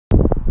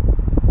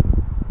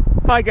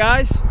Hi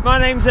guys, my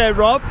name's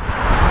Rob,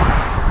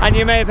 and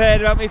you may have heard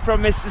about me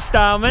from Mr.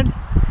 Starman.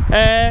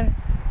 I'd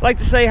like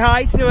to say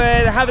hi to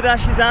the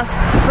Haberdasher's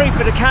Aske's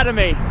Crayford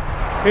Academy,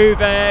 who've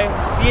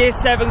Year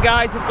 7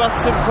 guys have got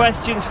some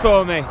questions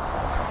for me.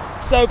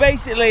 So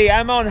basically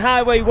I'm on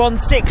Highway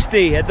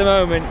 160 at the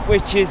moment,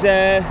 which is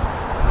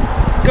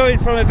going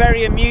from a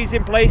very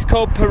amusing place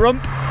called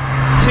Pahrump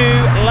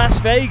to Las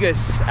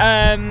Vegas.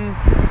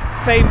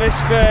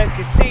 Famous for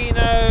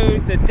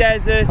casinos, the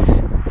desert,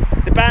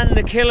 the band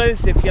The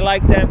Killers, if you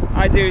like them.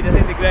 I do, I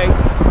think they're great.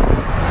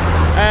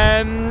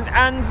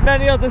 And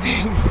many other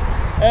things.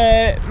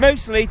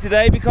 Mostly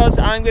today because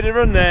I'm going to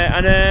run there,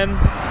 and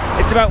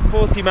it's about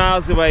 40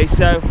 miles away,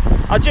 so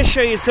I'll just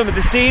show you some of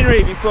the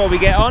scenery before we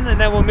get on, and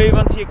then we'll move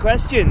on to your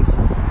questions.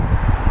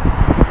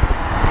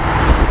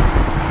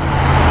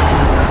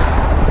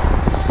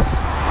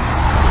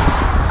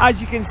 As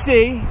you can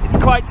see, it's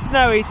quite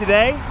snowy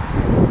today.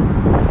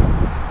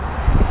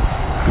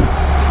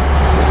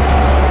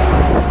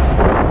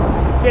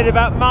 Been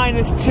about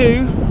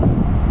 -2,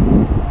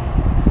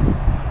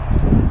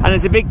 and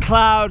there's a big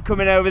cloud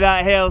coming over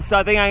that hill, so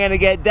I think I'm going to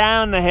get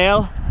down the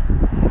hill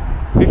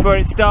before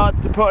it starts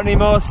to put any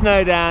more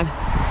snow down.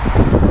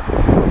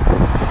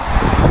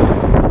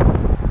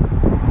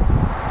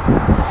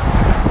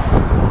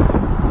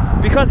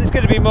 Because it's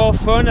going to be more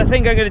fun, I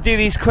think I'm going to do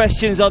these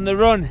questions on the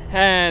run.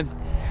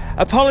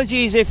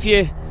 Apologies if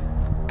you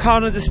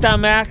can't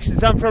understand my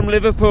accent. I'm from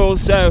Liverpool,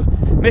 so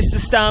Mr.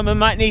 Starman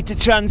might need to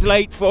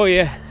translate for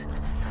you.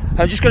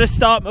 I'm just going to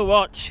start my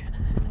watch.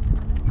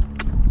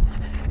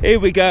 Here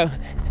we go.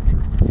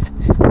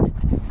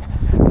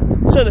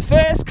 So the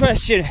first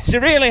question, it's a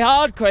really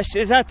hard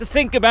question. I had to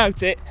think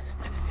about it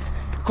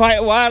quite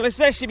a while,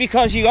 especially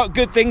because you got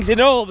good things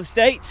in all the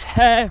states.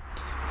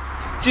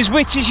 Just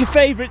which is your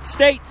favourite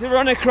state to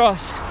run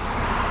across?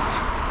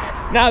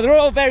 Now they're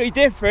all very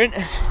different.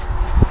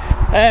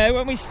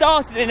 When we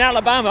started in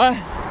Alabama,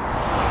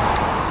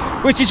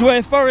 which is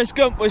where Forrest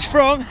Gump was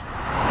from,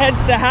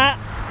 hence the hat,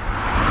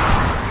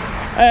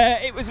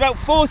 it was about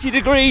 40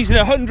 degrees and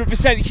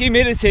 100%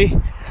 humidity,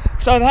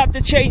 so I'd have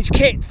to change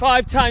kit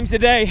 5 times a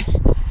day,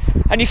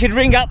 and you could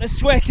wring out the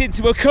sweat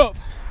into a cup.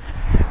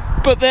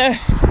 But the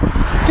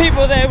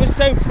people there were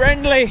so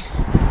friendly,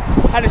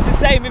 and it's the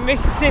same in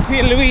Mississippi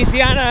and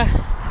Louisiana.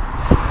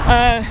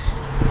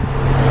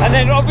 And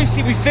then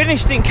obviously we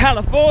finished in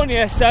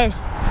California, so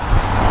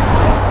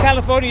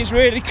California is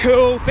really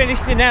cool.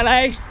 Finished in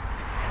LA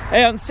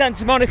on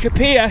Santa Monica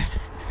Pier,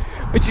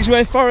 which is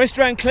where Forrest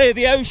ran clear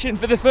the ocean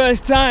for the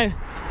first time.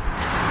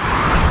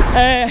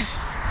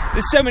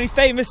 There's so many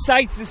famous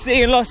sights to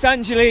see in Los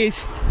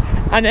Angeles,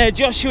 and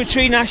Joshua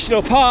Tree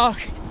National Park.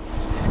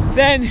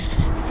 Then,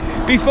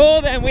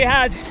 before then, we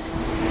had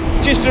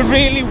just a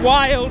really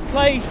wild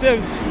place of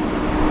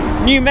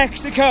New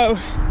Mexico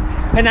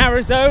and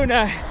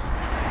Arizona.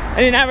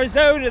 And in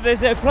Arizona,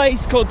 there's a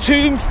place called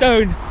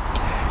Tombstone,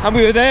 and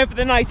we were there for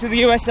the night of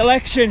the US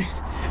election.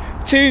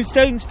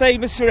 Tombstone's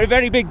famous for a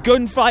very big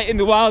gunfight in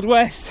the Wild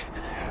West,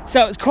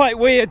 so it was quite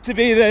weird to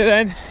be there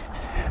then.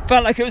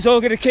 Felt like it was all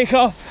going to kick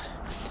off.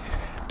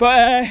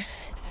 But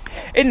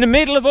in the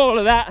middle of all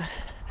of that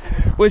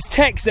was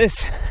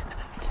Texas,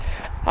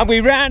 and we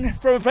ran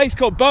from a place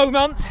called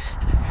Beaumont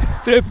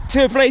to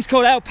a place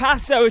called El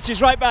Paso, which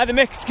is right by the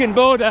Mexican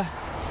border.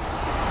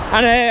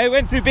 And I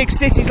went through big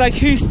cities like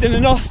Houston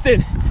and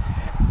Austin.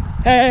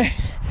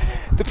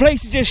 The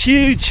place is just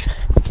huge.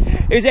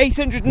 It was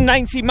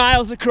 890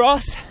 miles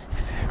across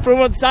from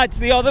one side to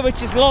the other,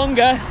 which is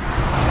longer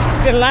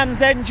than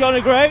Land's End, John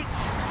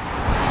O'Groats.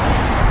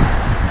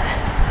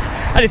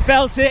 And it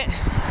felt it.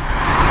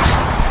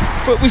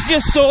 But we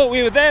just saw,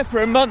 we were there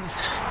for a month,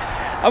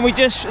 and we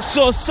just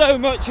saw so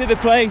much of the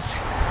place.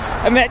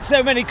 I met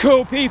so many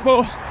cool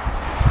people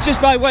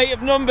just by weight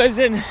of numbers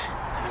and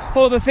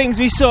all the things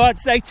we saw. I'd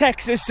say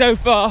Texas so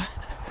far,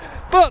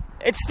 but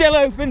it's still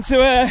open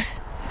to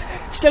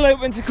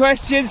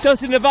questions. So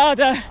to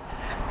Nevada,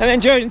 I'm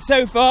enjoying it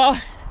so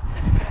far.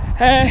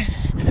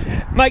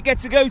 Might get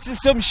to go to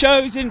some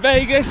shows in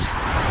Vegas,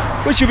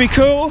 which will be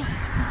cool.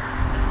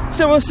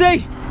 So we'll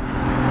see.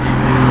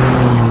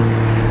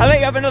 I'll let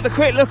you have another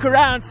quick look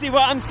around, see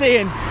what I'm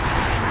seeing.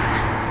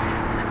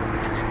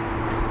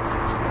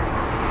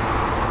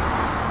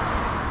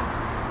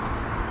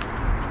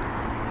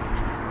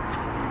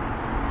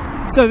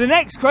 So the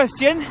next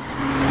question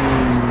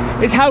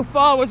is, how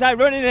far was I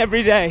running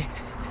every day?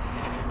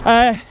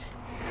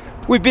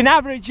 We've been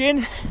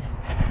averaging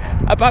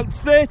about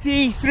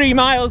 33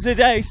 miles a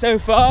day so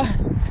far,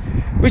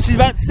 which is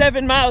about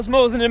 7 miles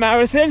more than a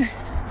marathon.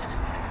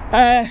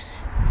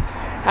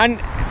 And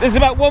there's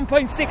about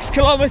 1.6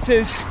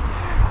 kilometers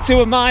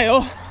to a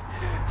mile,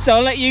 so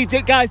I'll let you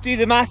guys do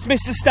the maths.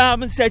 Mr.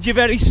 Starman said you're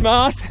very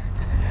smart.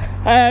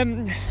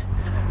 The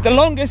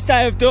longest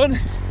I have done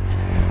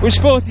was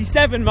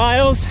 47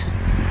 miles,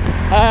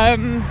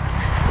 and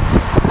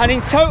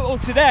in total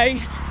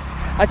today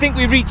I think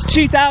we reached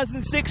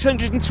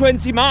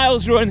 2,620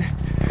 miles run,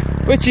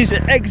 which is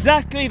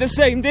exactly the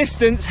same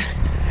distance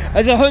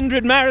as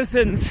 100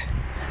 marathons.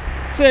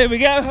 It's there we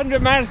go,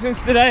 100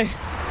 marathons today.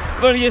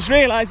 I've only just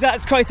realised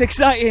that's quite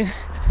exciting.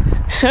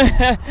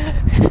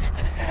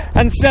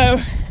 And so,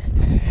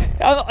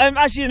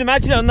 as you can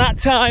imagine, on that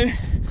time,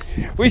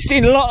 we've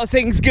seen a lot of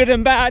things, good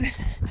and bad.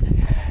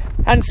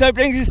 And so it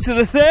brings us to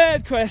the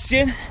third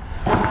question,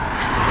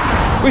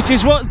 which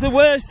is, what's the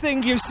worst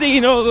thing you've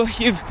seen or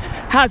you've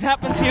had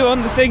happen to you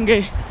on the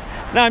thingy?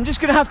 Now I'm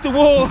just going to have to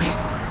walk,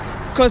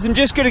 because I'm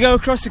just going to go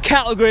across the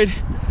cattle grid,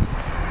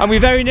 and we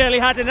very nearly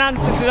had an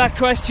answer to that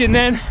question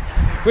then,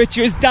 which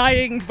was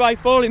dying by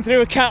falling through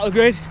a cattle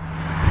grid.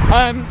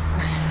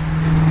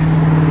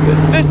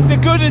 The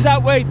good has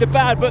outweighed the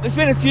bad, but there's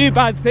been a few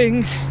bad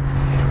things.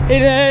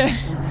 In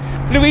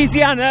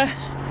Louisiana,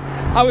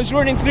 I was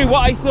running through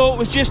what I thought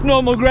was just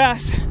normal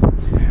grass,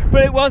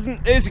 but it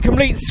wasn't. It was a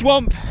complete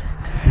swamp,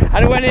 and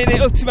I went in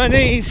it up to my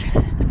knees.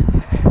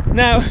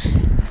 Now,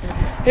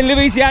 in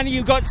Louisiana,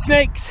 you've got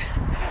snakes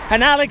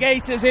and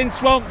alligators in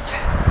swamps,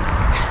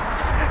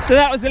 so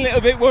that was a little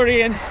bit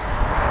worrying.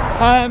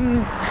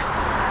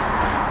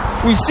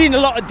 We've seen a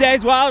lot of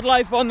dead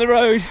wildlife on the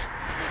road,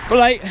 but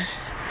like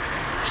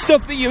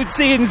stuff that you would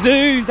see in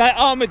zoos, like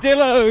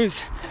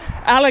armadillos,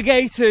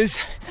 alligators,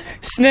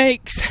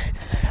 snakes.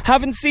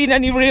 Haven't seen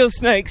any real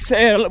snakes,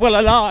 well,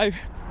 alive,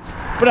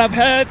 but I've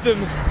heard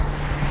them.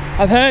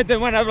 I've heard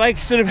them when I've like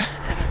sort of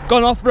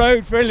gone off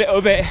road for a little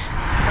bit,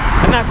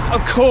 and that,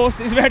 of course,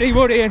 is very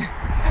worrying.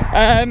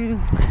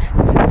 And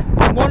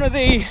one of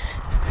the,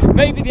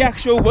 maybe the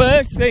actual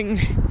worst thing,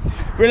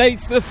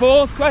 relates to the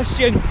fourth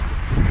question,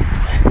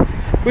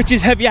 which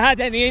is, have you had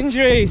any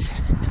injuries?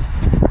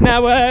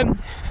 Now,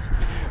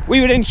 we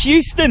were in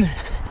Houston,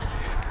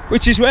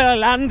 which is where I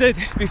landed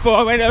before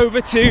I went over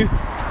to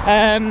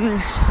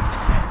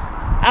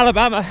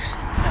Alabama.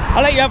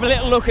 I'll let you have a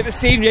little look at the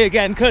scenery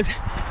again, because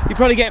you're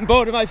probably getting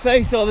bored of my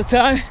face all the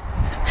time,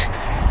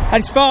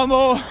 and it's far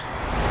more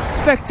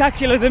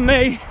spectacular than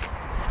me.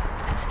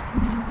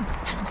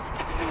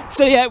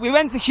 So yeah, we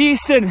went to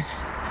Houston,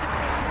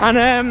 and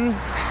I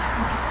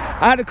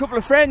had a couple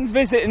of friends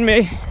visiting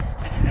me,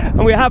 and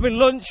we were having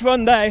lunch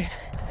one day,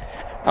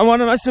 and one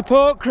of my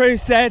support crew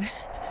said,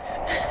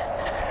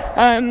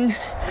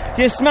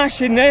 you're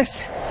smashing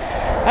this.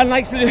 And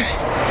like, sort of,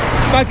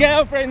 it's my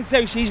girlfriend,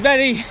 so she's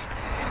very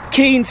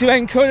keen to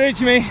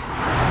encourage me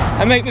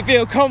and make me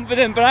feel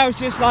confident, but I was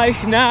just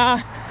like,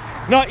 nah,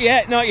 not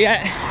yet, not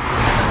yet,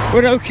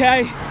 we're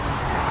okay,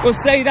 we'll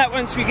say that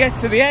once we get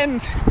to the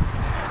end.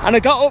 And I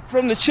got up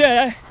from the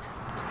chair,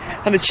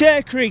 and the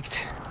chair creaked,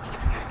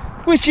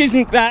 which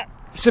isn't that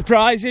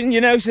surprising,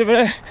 you know, sort of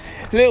a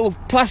little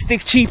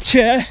plastic cheap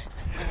chair.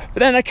 But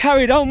then I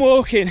carried on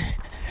walking,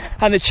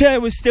 and the chair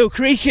was still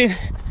creaking,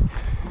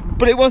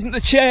 but it wasn't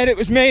the chair, it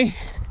was me.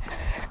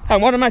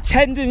 And one of my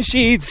tendon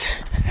sheaths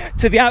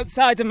to the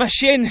outside of my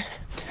shin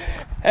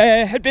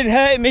had been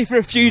hurting me for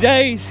a few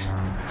days,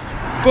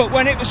 but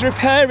when it was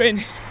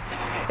repairing,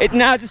 it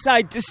now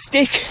decided to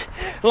stick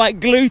like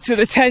glue to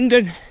the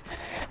tendon,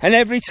 and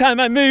every time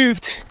I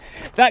moved,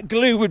 that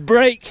glue would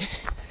break,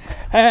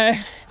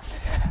 and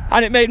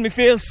it made me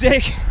feel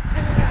sick.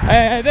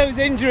 Those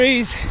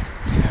injuries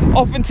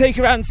often take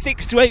around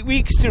 6 to 8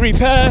 weeks to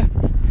repair,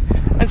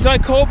 and so I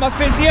called my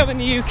physio in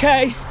the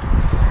UK,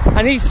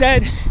 and he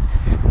said,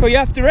 well, you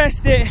have to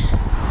rest it.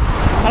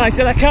 And I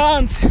said, I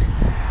can't.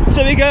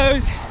 So he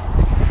goes,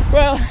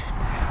 well,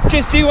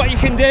 just do what you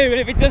can do, and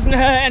if it doesn't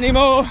hurt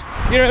anymore,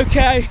 you're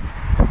okay.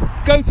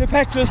 Go to a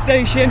petrol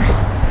station,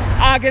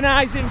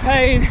 agonising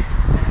pain,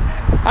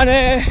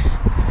 and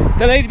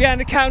the lady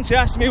behind the counter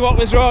asked me what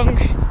was wrong.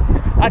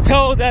 I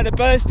told her, and I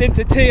burst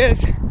into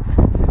tears,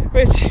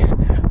 which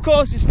of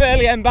course is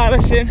fairly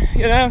embarrassing,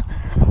 you know.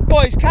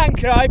 Boys can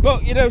cry,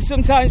 but you know,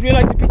 sometimes we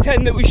like to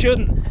pretend that we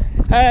shouldn't.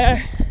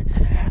 And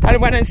I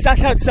went and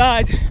sat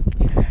outside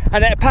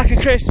and ate a pack of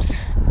crisps,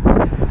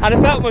 and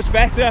I felt much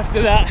better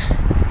after that.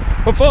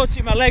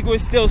 Unfortunately, my leg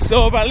was still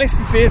sore, but I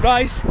listened to the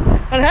advice,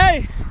 and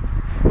hey,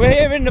 we're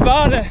here in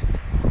Nevada.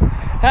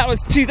 That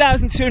was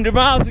 2,200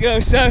 miles ago,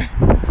 so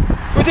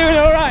we're doing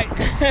all right.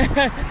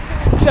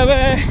 So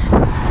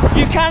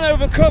you can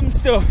overcome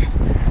stuff,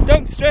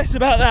 don't stress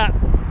about that.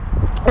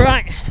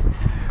 Right,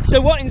 so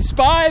what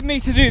inspired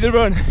me to do the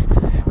run?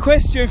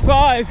 Question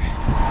 5.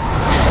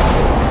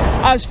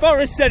 As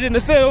Forrest said in the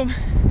film,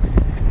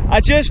 I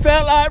just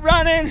felt like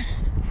running,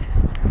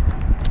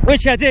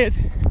 which I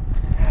did.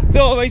 I've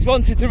always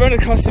wanted to run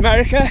across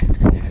America,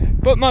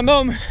 but my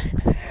mum,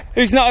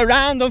 who's not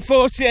around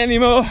unfortunately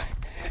anymore,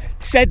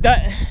 said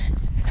that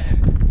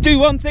do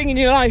one thing in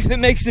your life that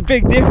makes a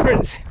big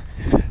difference.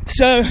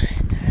 So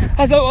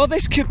I thought, well,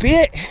 this could be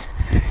it.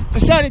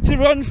 Decided to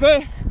run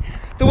for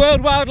the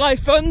World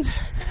Wildlife Fund,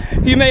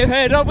 you may have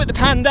heard of, with the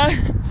panda,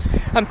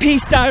 and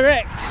Peace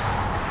Direct,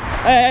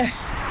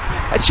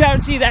 a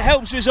charity that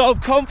helps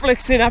resolve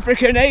conflicts in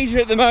Africa and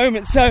Asia at the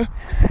moment. So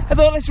I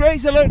thought, let's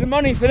raise a load of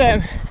money for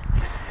them.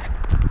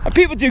 And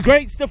people do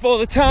great stuff all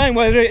the time,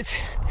 whether it's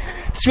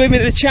swimming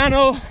in the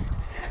channel,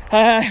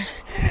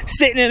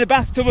 sitting in a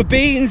bathtub of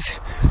beans,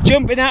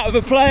 jumping out of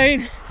a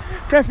plane,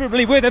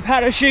 preferably with a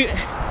parachute.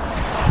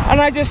 And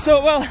I just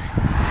thought, well,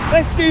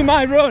 let's do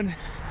my run.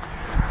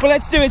 but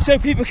let's do it so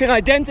people can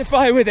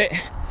identify with it.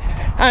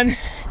 And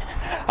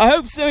I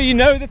hope some of you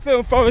know the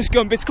film Forrest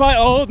Gump. It's quite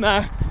old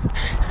now,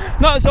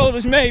 not as old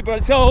as me, but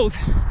it's old.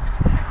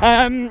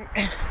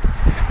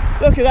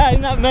 Look at that,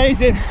 isn't that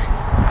amazing?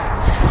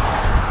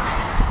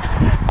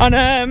 And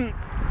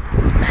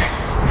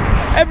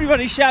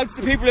everybody shouts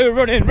to people who are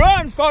running,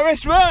 "Run,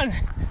 Forrest, run!"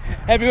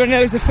 Everyone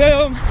knows the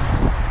film,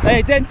 they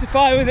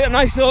identify with it, and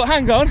I thought,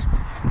 hang on,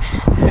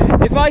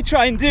 if I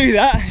try and do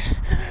that,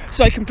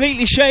 so I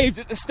completely shaved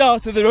at the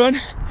start of the run,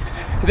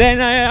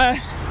 then I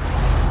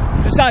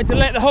decide to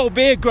let the whole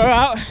beard grow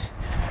out,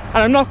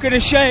 and I'm not going to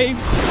shave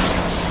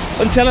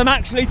until I'm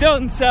actually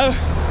done. So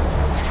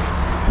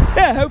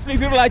yeah, hopefully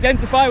people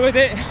identify with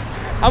it,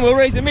 and we'll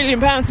raise £1 million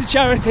for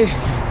charity,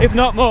 if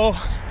not more.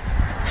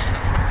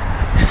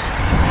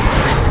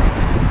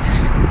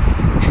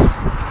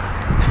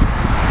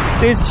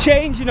 See, it's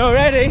changing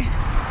already.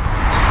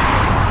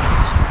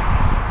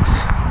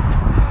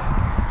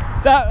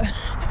 That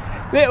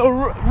little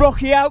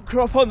rocky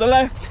outcrop on the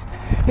left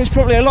is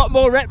probably a lot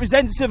more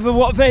representative of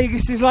what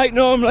Vegas is like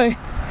normally.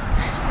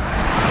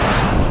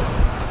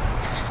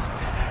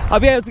 I'll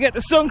be able to get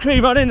the sun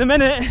cream on in a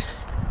minute.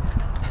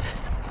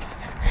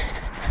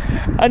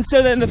 And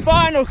so then the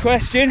final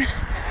question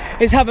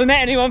is, have I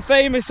met anyone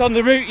famous on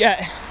the route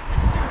yet?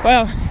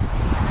 Well,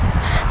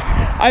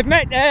 I've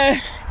met a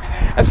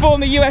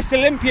former US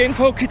Olympian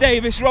called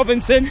Davis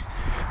Robinson,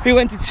 who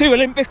went to 2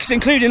 Olympics,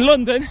 including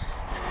London,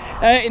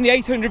 in the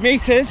 800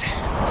 metres.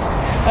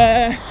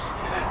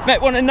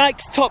 Met one of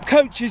Nike's top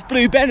coaches,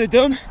 Blue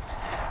Benedum,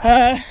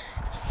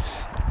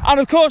 and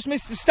of course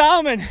Mr.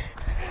 Stallman,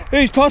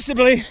 who's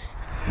possibly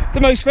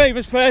the most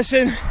famous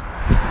person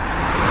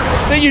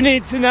that you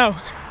need to know.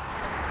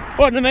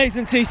 What an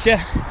amazing teacher,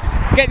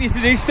 getting you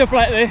to do stuff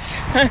like this,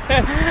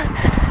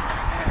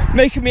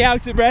 making me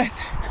out of breath.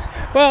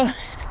 Well,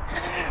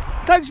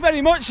 thanks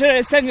very much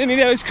for sending me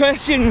those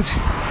questions.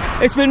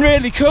 It's been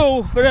really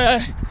cool for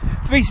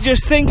me to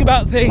just think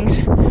about things,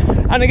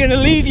 and I'm going to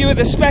leave you with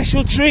a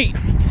special treat.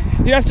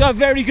 You have to have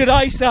very good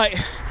eyesight,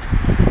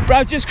 but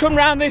I've just come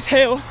round this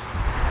hill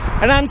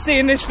and I'm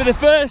seeing this for the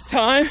first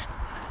time,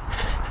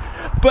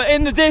 but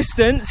in the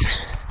distance,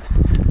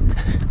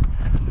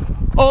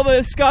 all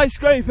the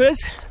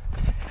skyscrapers,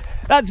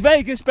 that's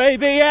Vegas,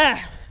 baby,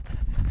 yeah.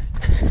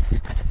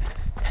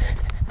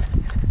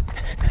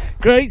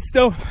 Great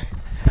stuff.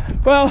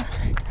 Well,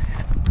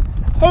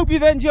 hope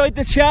you've enjoyed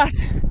the chat,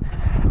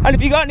 and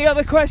if you've got any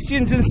other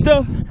questions and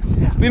stuff,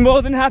 I'll be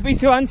more than happy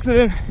to answer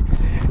them.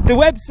 The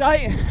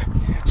website,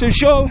 so I'm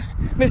sure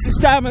Mr.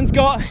 Stallman's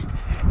got,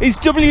 is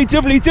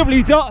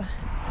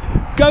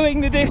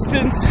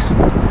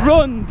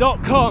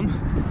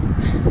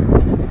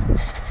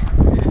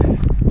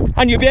www.goingthedistancerun.com,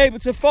 and you'll be able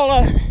to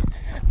follow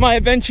my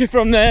adventure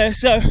from there.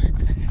 So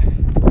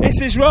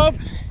this is Rob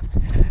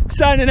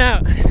signing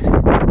out.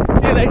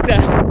 See you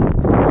later.